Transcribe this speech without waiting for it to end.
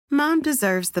Mom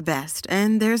deserves the best,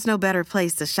 and there's no better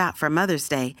place to shop for Mother's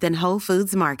Day than Whole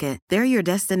Foods Market. They're your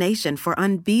destination for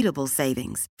unbeatable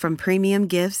savings, from premium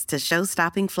gifts to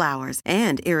show-stopping flowers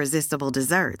and irresistible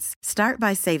desserts. Start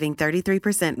by saving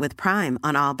 33% with Prime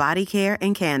on all body care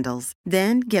and candles.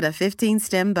 Then get a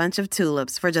 15-stem bunch of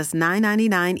tulips for just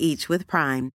 $9.99 each with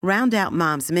Prime. Round out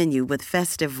Mom's menu with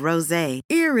festive rosé,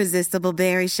 irresistible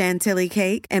berry chantilly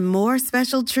cake, and more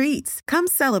special treats. Come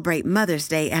celebrate Mother's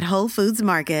Day at Whole Foods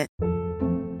Market.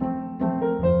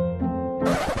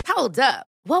 Hold up.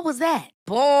 What was that?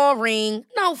 Boring.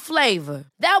 No flavor.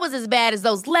 That was as bad as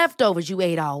those leftovers you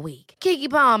ate all week. Keke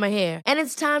Palmer here, and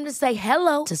it's time to say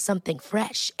hello to something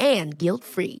fresh and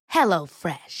guilt-free. Hello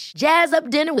Fresh. Jazz up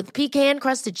dinner with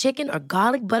pecan-crusted chicken or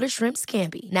garlic butter shrimp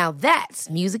scampi. Now that's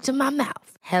music to my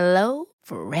mouth. Hello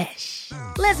Fresh.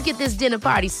 Let's get this dinner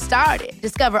party started.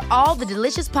 Discover all the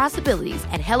delicious possibilities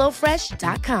at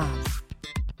hellofresh.com.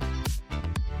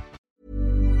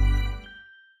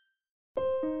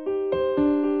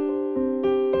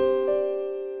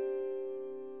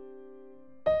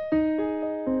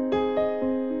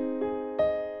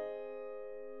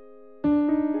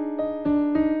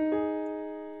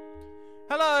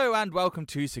 Hello and welcome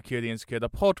to Secure the Insecure, the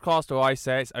podcast where I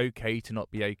say it's okay to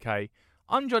not be okay.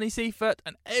 I'm Johnny Seifert,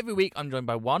 and every week I'm joined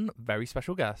by one very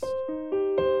special guest.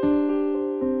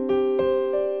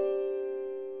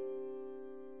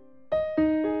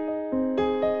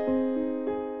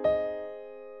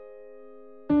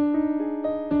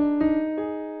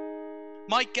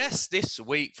 My guest this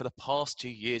week for the past 2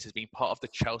 years has been part of the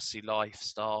Chelsea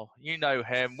lifestyle. You know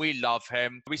him, we love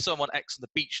him. We saw him on X on the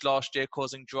beach last year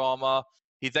causing drama.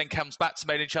 He then comes back to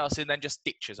Made in Chelsea and then just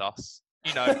ditches us.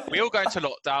 You know, we all go into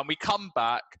lockdown, we come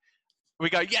back,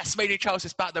 we go, yes, Made in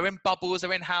Chelsea's back, they're in bubbles,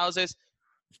 they're in houses,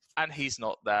 and he's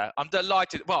not there. I'm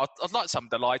delighted. Well, I'd like to say I'm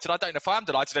delighted. I don't know if I am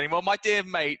delighted anymore. My dear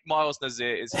mate, Miles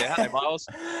Nazir, is here. Hello, Miles.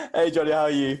 Hey, Johnny, how are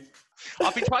you?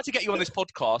 I've been trying to get you on this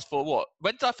podcast for what?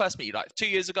 When did I first meet you? Like 2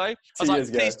 years ago? I was like,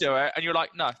 please do it. And you're like,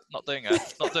 no, not doing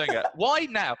it. Not doing it. Why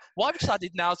now? Why have you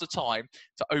decided now's the time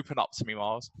to open up to me,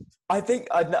 Miles? I think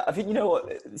you know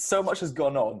what? So much has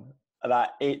gone on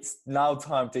that it's now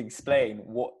time to explain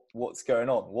what's going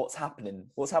on, what's happening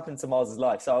to Miles's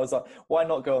life. So I was like, why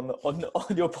not go on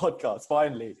your podcast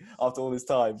finally after all this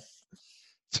time?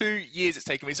 2 years it's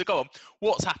taken me. So go on,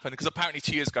 what's happened? Because apparently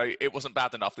 2 years ago it wasn't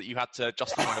bad enough that you had to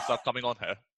justify yourself coming on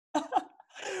here.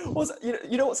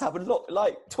 You know what's happened? Look,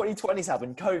 like 2020's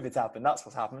happened, COVID's happened. That's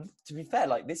what's happened. To be fair,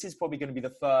 like this is probably going to be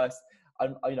the first. I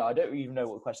don't even know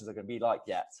what the questions are going to be like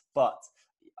yet, but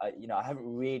I haven't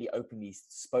really openly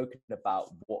spoken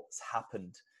about what's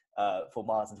happened for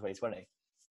Miles in 2020.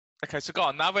 Okay, so go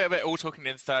on. Now we're all talking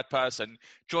in third person.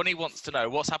 Johnny wants to know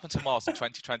what's happened to Miles in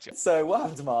 2020. So what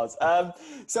happened to Miles?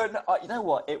 You know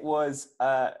what?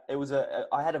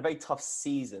 I had a very tough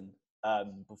season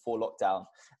before lockdown,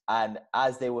 and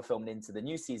as they were filming into the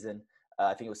new season,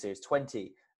 I think it was series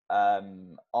 20.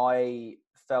 I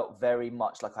felt very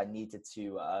much like I needed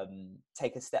to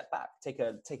take a step back, take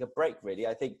a break. Really,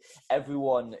 I think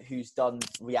everyone who's done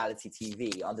reality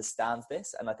TV understands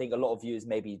this, and I think a lot of viewers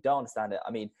maybe don't understand it.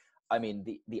 I mean,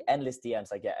 the endless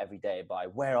DMs I get every day by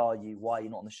where are you, why are you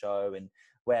not on the show, and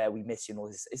where we miss you and all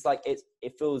this. It's like I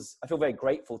feel very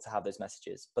grateful to have those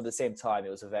messages, but at the same time, it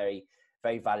was a very,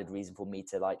 very valid reason for me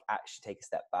to like actually take a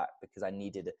step back because I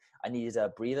needed a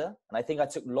breather, and I think I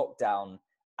took lockdown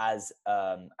as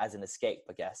an escape,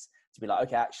 I guess, to be like,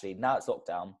 okay, actually now it's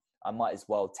lockdown, I might as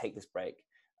well take this break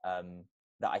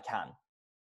that I can.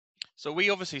 So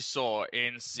we obviously saw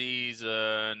in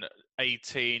season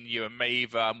 18, you and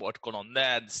Maeva and what had gone on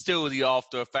there, and still the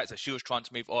after effects that she was trying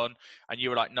to move on, and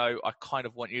you were like, no, I kind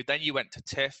of want you. Then you went to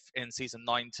Tiff in season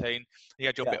 19. You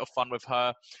had your bit of fun with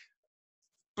her.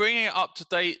 Bringing it up to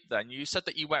date then, you said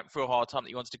that you went through a hard time, that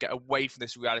you wanted to get away from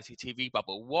this reality TV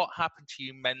bubble. What happened to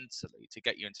you mentally to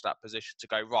get you into that position to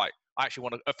go, right, I actually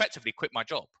want to effectively quit my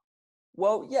job?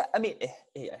 Well, yeah, I mean,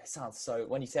 it sounds so,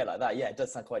 when you say it like that, yeah, it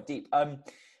does sound quite deep.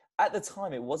 At the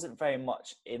time, it wasn't very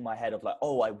much in my head of like,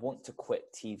 oh, I want to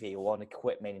quit TV or want to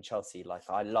quit Made in Chelsea. Like,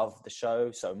 I love the show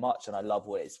so much and I love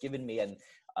what it's given me. And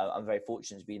I'm very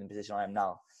fortunate to be in the position I am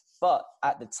now. But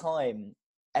at the time,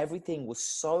 everything was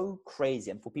so crazy.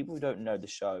 And for people who don't know the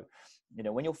show,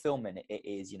 when you're filming, it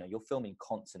is, you're filming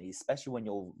constantly, especially when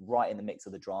you're right in the mix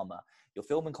of the drama. You're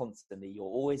filming constantly. You're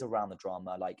always around the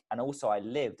drama. And also I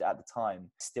lived at the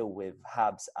time still with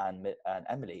Habs and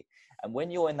Emily. And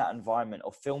when you're in that environment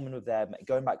of filming with them,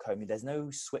 going back home, there's no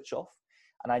switch off.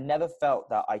 And I never felt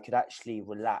that I could actually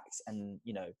relax and,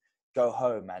 go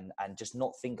home and just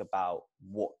not think about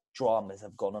what dramas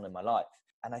have gone on in my life.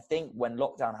 And I think when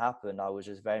lockdown happened, I was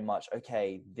just very much,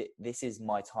 okay, this is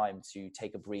my time to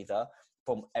take a breather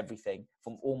from everything,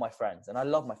 from all my friends. And I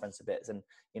love my friends to bits. And,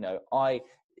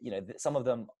 some of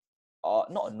them are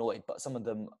not annoyed, but some of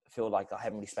them feel like I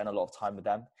haven't really spent a lot of time with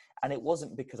them. And it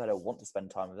wasn't because I don't want to spend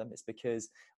time with them. It's because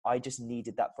I just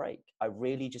needed that break. I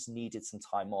really just needed some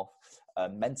time off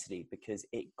mentally, because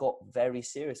it got very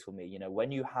serious for me.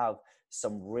 When you have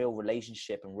some real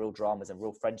relationship and real dramas and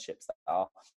real friendships that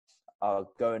are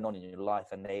going on in your life,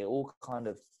 and they all kind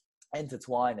of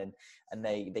intertwine and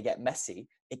they get messy,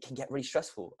 it can get really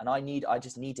stressful. And I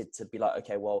just needed to be like,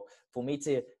 okay, well, for me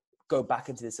to go back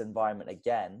into this environment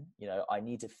again, I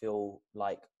need to feel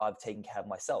like I've taken care of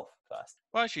myself first.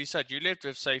 Well, as you said, you lived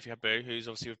with Sophie Habu, who's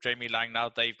obviously with Jamie Lang now.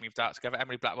 They've moved out together.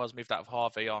 Emily Blackwell's moved out of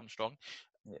Harvey Armstrong.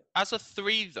 Yeah. As a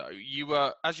three, though, you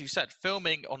were, as you said,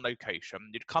 filming on location.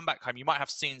 You'd come back home. You might have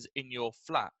scenes in your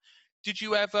flat. Did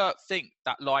you ever think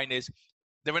that line is,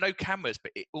 there are no cameras,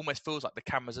 but it almost feels like the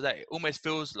cameras are there? It almost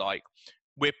feels like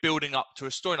we're building up to a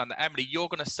storyline that, Emily, you're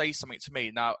going to say something to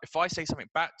me. Now, if I say something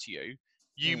back to you,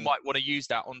 you might want to use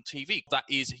that on TV. That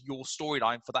is your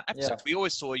storyline for that episode. Yeah. We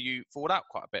always saw you fall out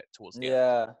quite a bit towards the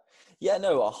end. Yeah,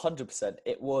 no, 100%.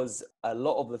 It was a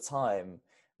lot of the time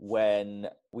when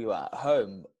we were at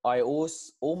home, I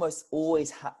almost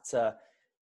always had to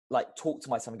talk to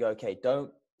myself and go, okay,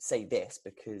 don't say this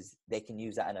because they can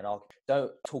use that in an argument.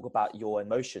 Don't talk about your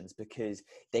emotions because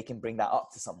they can bring that up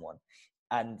to someone.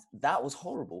 And that was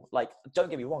horrible. Don't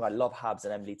get me wrong, I love Habs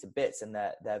and Emily to bits, and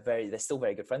they're still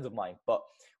very good friends of mine. But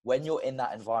when you're in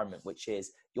that environment, which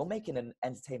is, you're making an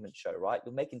entertainment show, right?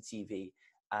 You're making TV,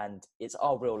 and it's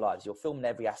our real lives. You're filming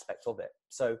every aspect of it.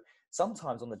 So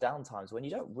sometimes on the downtimes when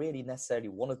you don't really necessarily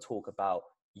want to talk about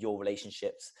your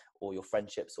relationships or your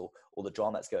friendships or the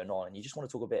drama that's going on, and you just want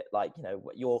to talk a bit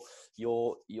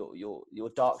your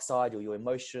dark side or your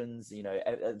emotions,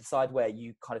 the side where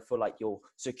you kind of feel like you're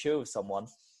secure with someone,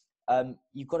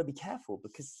 you've got to be careful,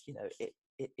 because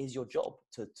it is your job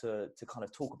to kind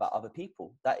of talk about other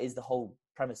people. That is the whole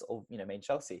premise of Made in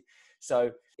Chelsea.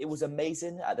 So it was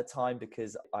amazing at the time,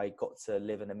 because I got to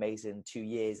live an amazing 2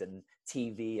 years and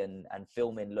TV and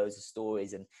filming loads of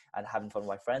stories and having fun with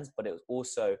my friends. But it was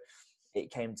also,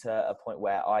 it came to a point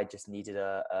where I just needed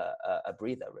a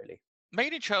breather, really.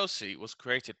 Made in Chelsea was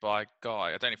created by a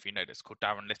guy, I don't know if you know this, called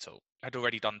Darren Little. Had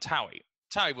already done Towie.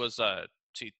 Towie was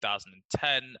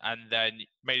 2010, and then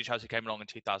Made in Chelsea came along in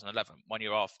 2011, 1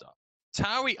 year after.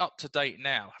 Towie Up to Date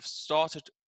now have started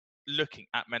looking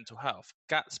at mental health.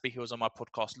 Gatsby, who was on my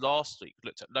podcast last week,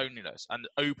 looked at loneliness and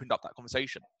opened up that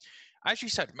conversation. As you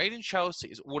said, Made in Chelsea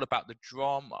is all about the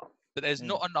drama, but there's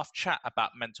not enough chat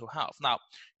about mental health. Now,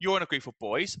 you're in a group of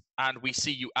boys, and we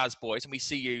see you as boys, and we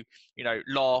see you,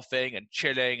 laughing and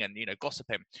chilling and,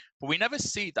 gossiping. But we never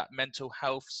see that mental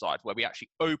health side where we actually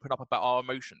open up about our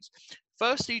emotions.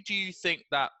 Firstly, do you think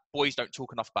that boys don't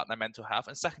talk enough about their mental health?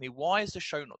 And secondly, why is the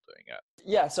show not doing it?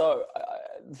 Yeah, so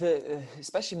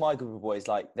especially my group of boys,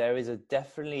 there is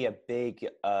definitely a big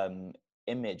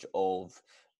image of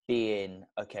being,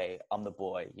 okay, I'm the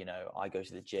boy, I go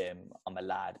to the gym, I'm a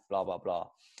lad, blah, blah, blah.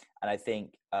 And I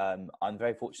think I'm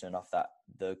very fortunate enough that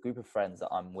the group of friends that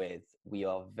I'm with, we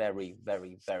are very,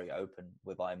 very, very open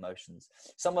with our emotions.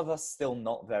 Some of us still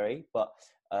not very, but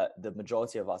the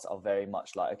majority of us are very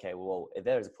much like, okay, well, if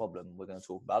there is a problem, we're going to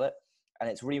talk about it. And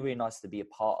it's really, really nice to be a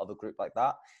part of a group like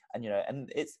that. And, and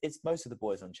it's most of the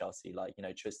boys on Chelsea,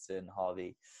 Tristan,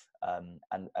 Harvey,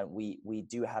 and we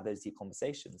do have those deep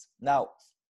conversations. Now,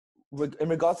 in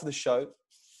regard to the show,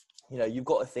 you've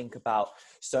got to think about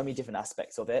so many different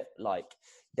aspects of it.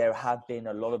 There have been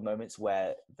a lot of moments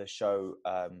where the show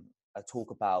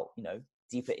talk about,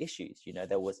 deeper issues.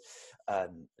 There was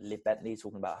Liv Bentley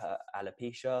talking about her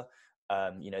alopecia,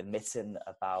 Mitten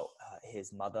about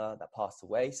his mother that passed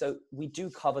away. So we do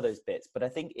cover those bits, but I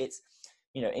think it's,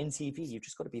 in TV, you've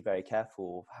just got to be very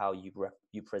careful of how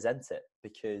you present it,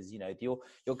 because,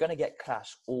 you're going to get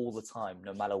clash all the time,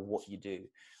 no matter what you do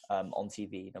on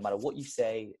TV, no matter what you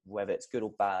say, whether it's good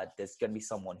or bad, there's going to be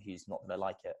someone who's not going to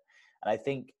like it. And I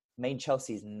think Made in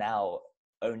Chelsea is now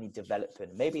only developing.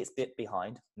 Maybe it's a bit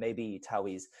behind. Maybe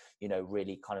Towie's,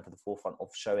 really kind of at the forefront of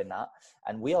showing that.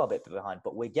 And we are a bit behind,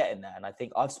 but we're getting there. And I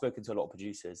think I've spoken to a lot of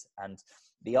producers, and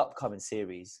the upcoming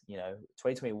series,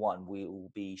 2021, we will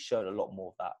be showing a lot more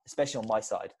of that, especially on my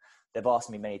side. They've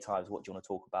asked me many times, what do you want to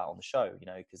talk about on the show?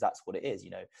 Because that's what it is.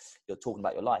 You're talking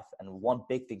about your life. And one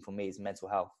big thing for me is mental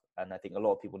health. And I think a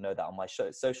lot of people know that on my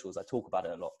socials. I talk about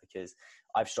it a lot because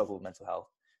I've struggled with mental health.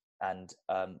 And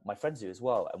my friends do as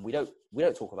well, and we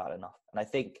don't talk about it enough. And I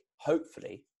think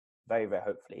hopefully very, very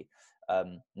hopefully,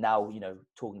 now, you know,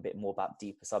 talking a bit more about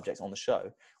deeper subjects on the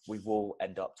show, we will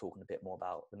end up talking a bit more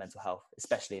about the mental health,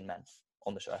 especially in men,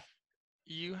 on the show.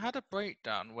 You had a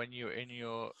breakdown when you were in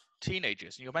your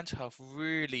teenagers, and your mental health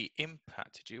really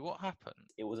impacted you. What happened?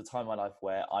 It was a time in my life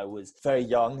where I was very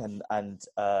young and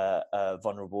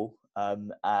vulnerable,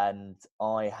 and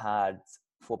I had,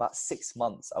 for about 6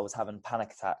 months, I was having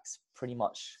panic attacks pretty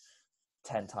much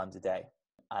 10 times a day,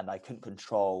 and I couldn't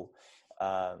control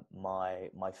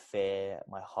my fear,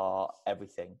 my heart,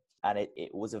 everything. And it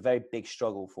was a very big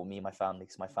struggle for me and my family,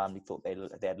 because my family thought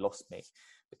they had lost me,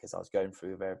 because I was going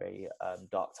through a very, very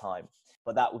dark time.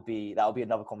 But that would be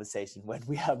another conversation when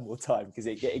we have more time, because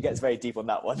it gets very deep on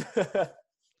that one.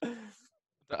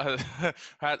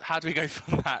 How do we go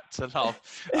from that to love?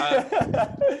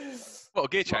 Well,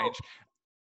 gear change.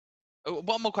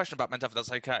 One more question about mental health, if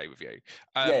that's okay with you.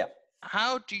 Yeah.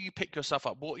 How do you pick yourself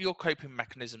up? What are your coping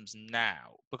mechanisms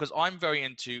now? Because I'm very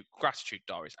into gratitude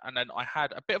diaries, and then I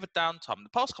had a bit of a downtime. The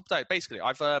past couple of days, basically,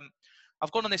 I've gone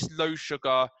on this low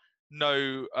sugar,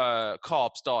 no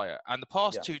carbs diet, and the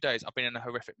past 2 days I've been in a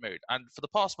horrific mood. And for the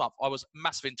past month, I was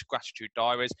massive into gratitude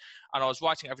diaries, and I was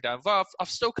writing every day. And I've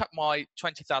still kept my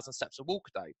 20,000 steps a walk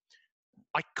a day.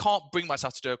 I can't bring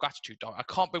myself to do a gratitude diary. I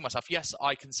can't bring myself. Yes,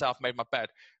 I can say I've made my bed,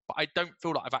 but I don't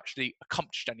feel like I've actually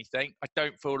accomplished anything. I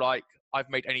don't feel like I've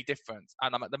made any difference.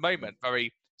 And I'm at the moment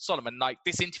very solemn. And like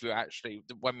this interview, actually,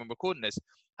 when we're recording this,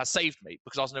 has saved me,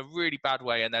 because I was in a really bad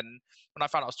way. And then when I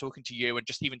found out I was talking to you, and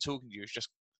just even talking to you, it's just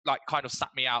like kind of sat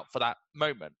me out for that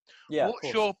moment. Yeah.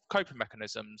 What's your coping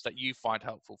mechanisms that you find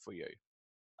helpful for you?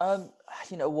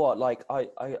 You know what, like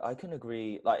I can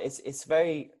agree. Like it's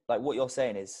very, like what you're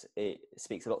saying it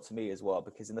speaks a lot to me as well,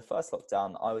 because in the first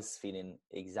lockdown I was feeling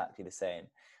exactly the same.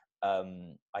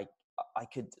 I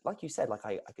could, like you said, like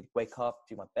I could wake up,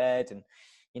 do my bed, and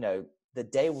you know, the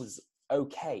day was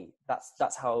okay.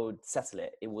 That's how I would settle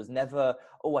it. It was never,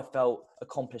 oh, I felt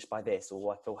accomplished by this,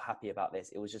 or I feel happy about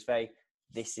this. It was just very,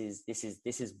 this is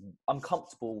I'm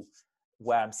comfortable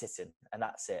where I'm sitting, and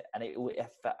that's it. And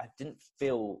I didn't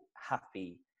feel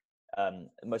happy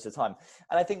most of the time.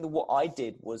 And I think that what I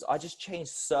did was I just changed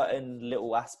certain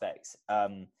little aspects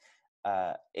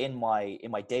in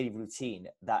my daily routine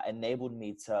that enabled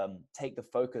me to take the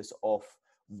focus off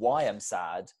why I'm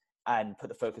sad and put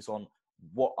the focus on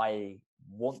what I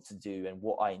want to do and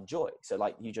what I enjoy. So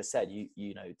like you just said,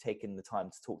 you know, taking the time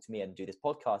to talk to me and do this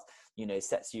podcast, you know,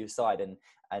 sets you aside and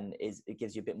it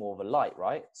gives you a bit more of a light,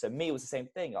 right? So me, it was the same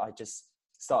thing. I just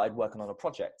started working on a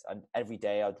project, and every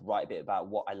day I'd write a bit about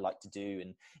what I like to do.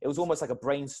 And it was almost like a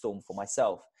brainstorm for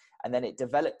myself. And then it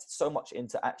developed so much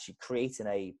into actually creating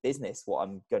a business, what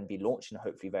I'm going to be launching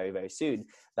hopefully very, very soon,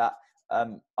 that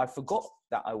I forgot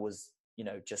that I was, you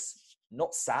know, just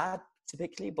not sad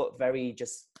typically, but very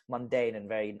just mundane and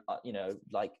very, you know,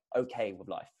 like okay with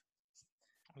life.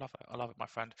 I love it, my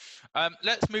friend.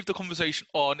 Let's move the conversation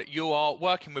on. You are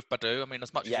working with Badoo. I mean,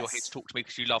 as much as you're here to talk to me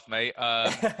because you love me,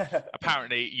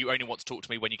 apparently you only want to talk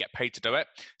to me when you get paid to do it.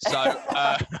 So,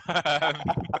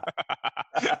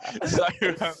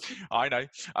 I know.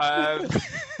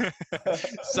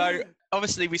 So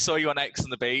obviously we saw you on X on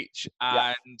the Beach,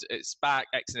 and it's back,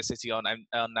 X in the City on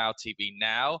Now TV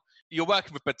now. You're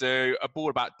working with Badoo, a ball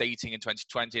about dating in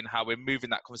 2020 and how we're moving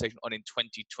that conversation on in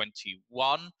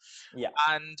 2021. Yeah.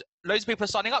 And loads of people are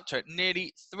signing up to it.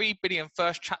 Nearly 3 billion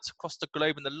first chats across the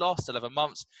globe in the last 11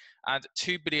 months, and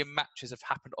 2 billion matches have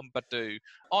happened on Badoo.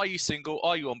 Are you single?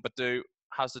 Are you on Badoo?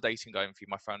 How's the dating going for you,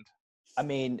 my friend? I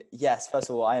mean, yes, first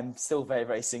of all, I am still very,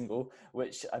 very single,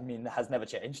 which I mean has never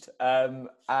changed.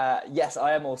 Yes,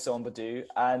 I am also on Badoo,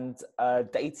 and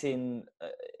dating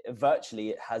virtually,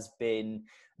 it has been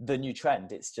the new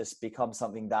trend. It's just become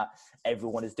something that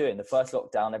everyone is doing. The first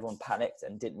lockdown, everyone panicked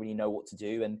and didn't really know what to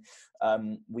do.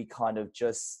 And we kind of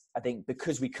just, I think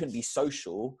because we couldn't be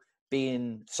social,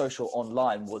 being social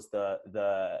online was the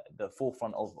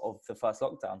forefront of the first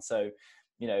lockdown. So,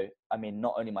 you know, I mean,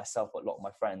 not only myself, but a lot of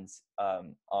my friends are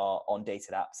on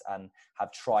dating apps and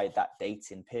have tried that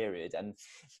dating period. And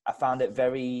I found it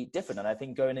very different. And I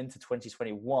think going into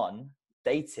 2021,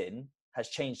 dating has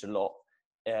changed a lot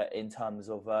in terms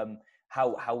of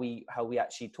how we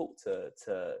actually talk to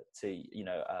you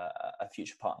know, a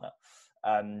future partner.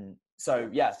 So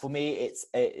yeah, for me,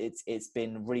 it's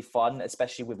been really fun,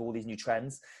 especially with all these new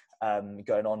trends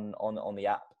going on the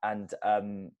app. And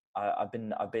I've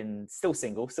been still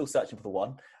single, still searching for the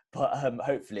one, but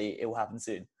hopefully it will happen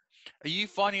soon. Are you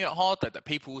finding it hard though that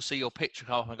people will see your picture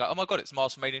come up and go, "Oh my God, it's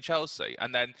Miles from Made in Chelsea,"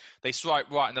 and then they swipe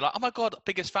right and they're like, "Oh my God,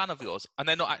 biggest fan of yours," and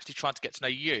they're not actually trying to get to know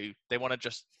you; they want to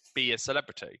just be a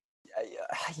celebrity?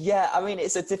 Yeah, I mean,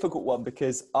 it's a difficult one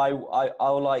because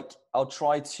I'll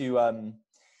try to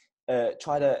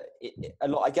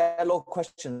I get a lot of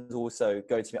questions also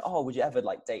go to me, oh, would you ever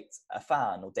like date a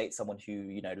fan or date someone who,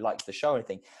 you know, likes the show or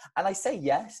anything? And I say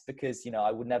yes, because, you know,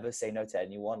 I would never say no to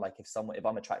anyone. Like if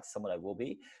I'm attracted to someone, I will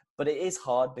be. But it is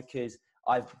hard because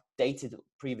I've dated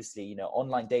previously, you know,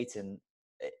 online dating,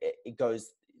 you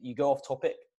go off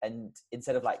topic, and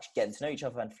instead of like getting to know each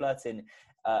other and flirting,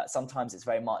 sometimes it's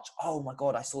very much, oh my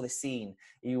God, I saw this scene.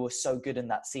 You were so good in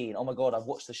that scene. Oh my God, I've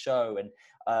watched the show. And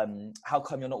how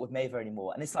come you're not with Maeva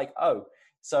anymore? And it's like, oh,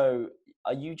 so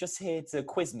are you just here to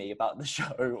quiz me about the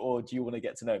show, or do you want to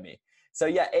get to know me? So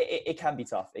yeah, it can be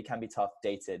tough. It can be tough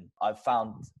dating. I've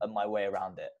found my way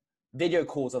around it. Video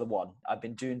calls are the one. I've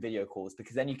been doing video calls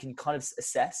because then you can kind of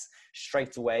assess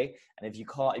straight away. And if you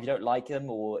don't like them,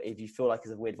 or if you feel like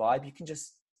it's a weird vibe, you can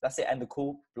just, that's it, end the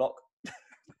call, block.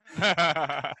 And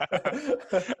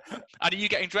are you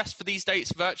getting dressed for these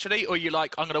dates virtually, or are you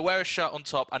like, I'm going to wear a shirt on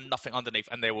top and nothing underneath,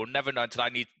 and they will never know until I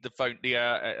need the phone, the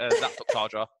laptop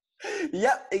charger?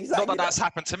 Yep, exactly. Not that that's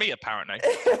happened to me, apparently.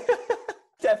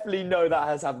 Definitely know that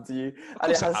has happened to you.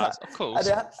 Of course.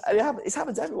 It's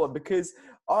happened to everyone, because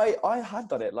I have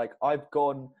done it. Like I've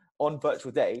gone on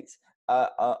virtual dates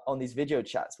on these video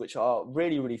chats, which are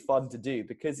really, really fun to do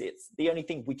because it's the only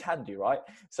thing we can do, right?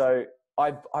 So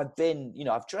I've been, you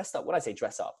know, I've dressed up. When I say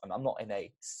dress up, I'm not in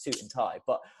a suit and tie,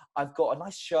 but I've got a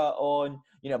nice shirt on,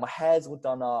 you know, my hair's all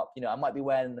done up, you know, I might be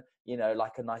wearing, you know,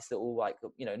 like a nice little, like,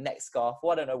 you know, neck scarf,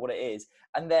 or I don't know what it is.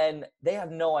 And then they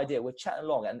have no idea. We're chatting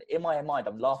along, and in my mind,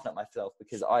 I'm laughing at myself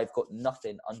because I've got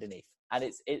nothing underneath. And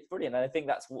it's brilliant. And I think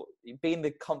that's what, being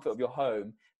the comfort of your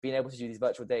home, being able to do these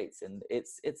virtual dates, and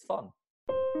it's fun.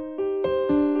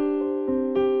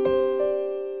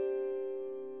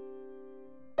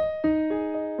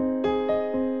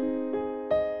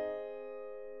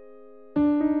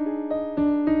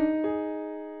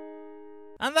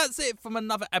 And that's it from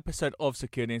another episode of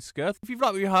Securely Insecure. If you've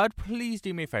liked what you heard, please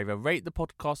do me a favour, rate the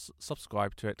podcast,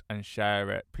 subscribe to it and share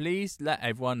it. Please let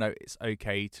everyone know it's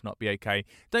okay to not be okay.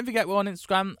 Don't forget, we're on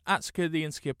Instagram, at Securely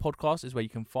Insecure Podcast is where you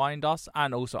can find us,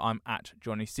 and also I'm at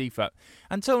Johnny Seifert.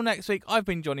 Until next week, I've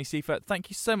been Johnny Seifert.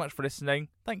 Thank you so much for listening.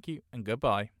 Thank you and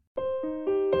goodbye.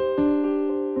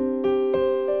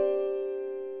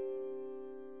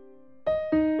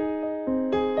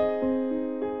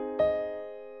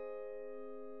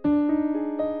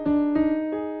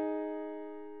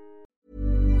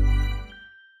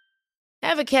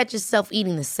 Ever catch yourself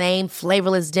eating the same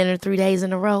flavorless dinner 3 days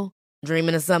in a row?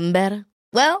 Dreaming of something better?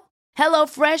 Well,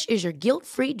 HelloFresh is your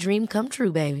guilt-free dream come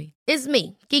true, baby. It's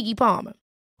me, Keke Palmer.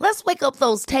 Let's wake up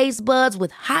those taste buds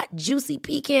with hot, juicy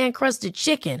pecan-crusted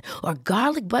chicken or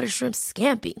garlic butter shrimp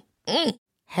scampi.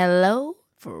 Hello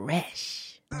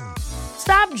Fresh.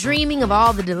 Stop dreaming of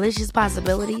all the delicious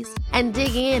possibilities and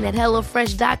dig in at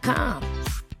HelloFresh.com.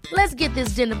 Let's get this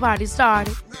dinner party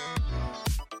started.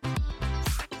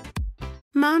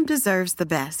 Mom deserves the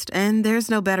best, and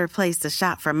there's no better place to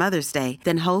shop for Mother's Day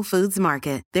than Whole Foods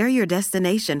Market. They're your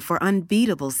destination for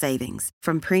unbeatable savings,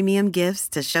 from premium gifts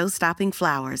to show-stopping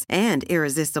flowers and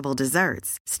irresistible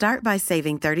desserts. Start by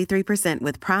saving 33%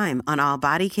 with Prime on all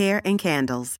body care and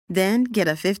candles. Then get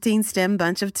a 15-stem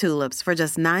bunch of tulips for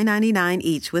just $9.99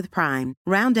 each with Prime.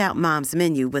 Round out Mom's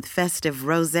menu with festive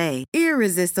rosé,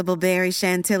 irresistible berry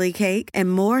chantilly cake,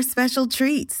 and more special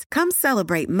treats. Come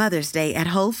celebrate Mother's Day at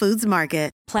Whole Foods Market.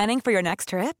 Planning for your next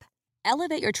trip?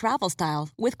 Elevate your travel style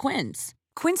with Quince.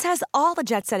 Quince has all the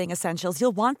jet-setting essentials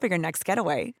you'll want for your next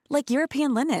getaway, like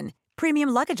European linen, premium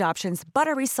luggage options,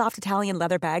 buttery soft Italian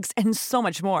leather bags, and so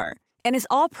much more. And is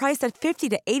all priced at 50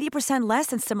 to 80% less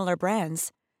than similar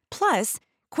brands. Plus,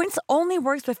 Quince only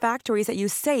works with factories that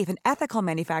use safe and ethical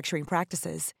manufacturing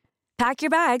practices. Pack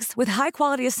your bags with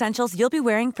high-quality essentials you'll be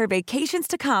wearing for vacations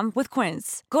to come with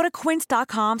Quince. Go to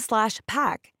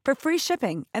quince.com/pack for free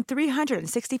shipping and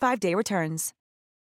 365-day returns.